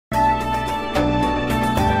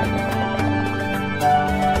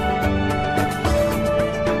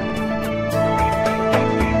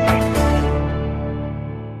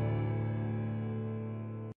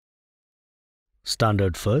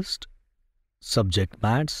Standard First, Subject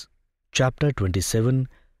Maths, Chapter 27,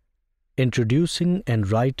 Introducing and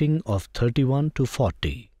Writing of 31 to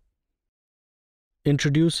 40.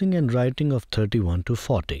 Introducing and Writing of 31 to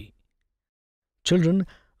 40. Children,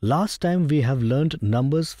 last time we have learned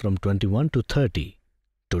numbers from 21 to 30.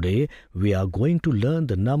 Today we are going to learn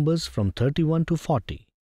the numbers from 31 to 40.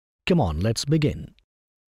 Come on, let's begin.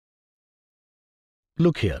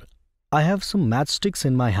 Look here, I have some matchsticks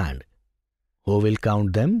in my hand. Who will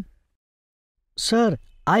count them? Sir,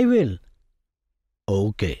 I will.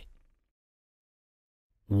 Okay.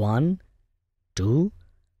 1, 2,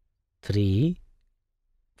 3,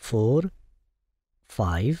 4,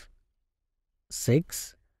 5,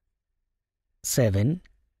 6, 7,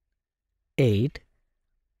 8,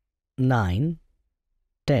 9,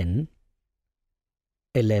 10,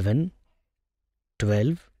 11,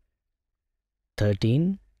 12,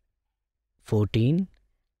 13, 14,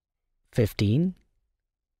 15,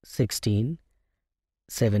 16,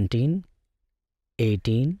 17,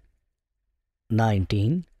 18,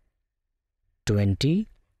 19, 20,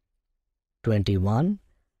 21,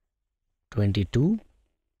 22,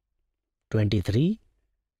 23,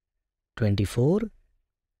 24,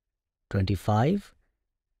 25,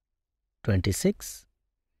 26,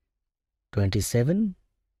 27,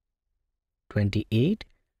 28,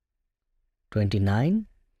 29,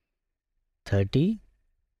 30,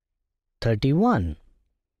 31.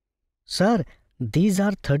 Sir, these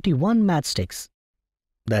are 31 matchsticks.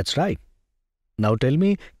 That's right. Now tell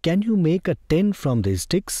me, can you make a 10 from these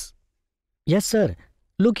sticks? Yes, sir.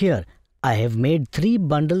 Look here. I have made 3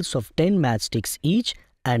 bundles of 10 matchsticks each,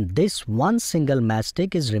 and this one single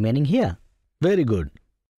matchstick is remaining here. Very good.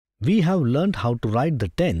 We have learned how to write the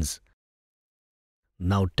tens.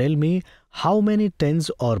 Now tell me, how many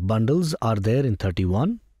tens or bundles are there in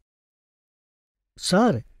 31?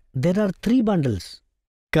 Sir, there are 3 bundles.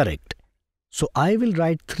 Correct. So I will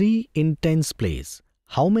write 3 in tens place.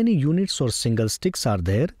 How many units or single sticks are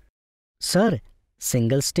there? Sir,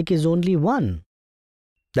 single stick is only 1.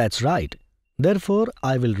 That's right. Therefore,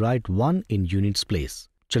 I will write 1 in units place.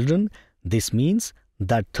 Children, this means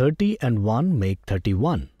that 30 and 1 make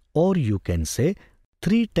 31. Or you can say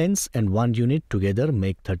 3 tens and 1 unit together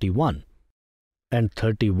make 31. And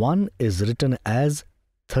 31 is written as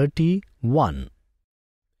 31.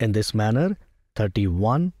 In this manner,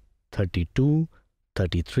 31, 32,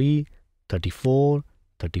 33, 34,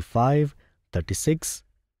 35, 36,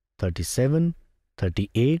 37,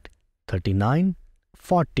 38, 39,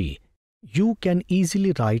 40. You can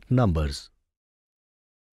easily write numbers.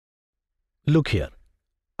 Look here.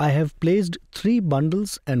 I have placed 3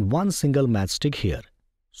 bundles and 1 single matchstick here.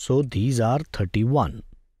 So these are 31.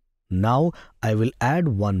 Now I will add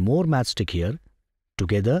 1 more matchstick here.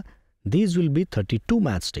 Together, these will be 32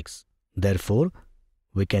 matchsticks. Therefore,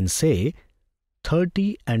 we can say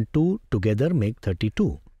 30 and 2 together make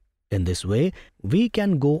 32. In this way, we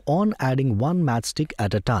can go on adding 1 matchstick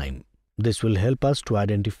at a time. This will help us to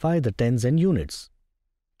identify the tens and units.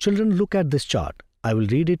 Children, look at this chart. I will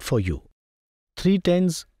read it for you. 3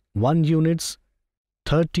 tens, 1 units,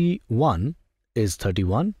 31 is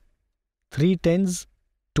 31. 3 tens,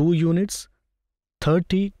 2 units,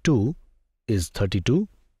 32 is 32.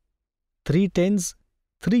 3 tens,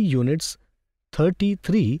 3 units,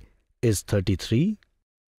 33 is 33.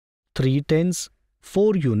 3 tens,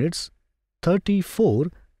 4 units,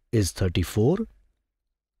 34 is 34.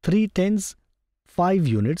 3 tens, 5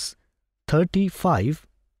 units, 35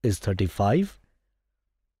 is 35.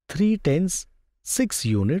 3 tens, 6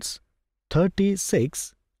 units,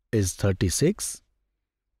 36 is 36.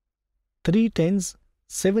 3 tens,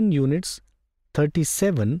 7 units,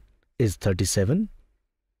 37 is 37.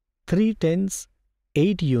 3 tens,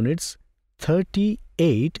 8 units,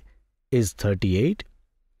 38 is 38.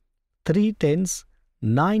 3 tens,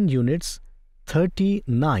 9 units,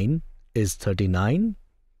 39 is 39.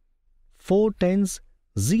 4 tens,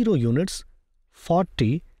 0 units,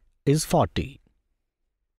 40 is 40.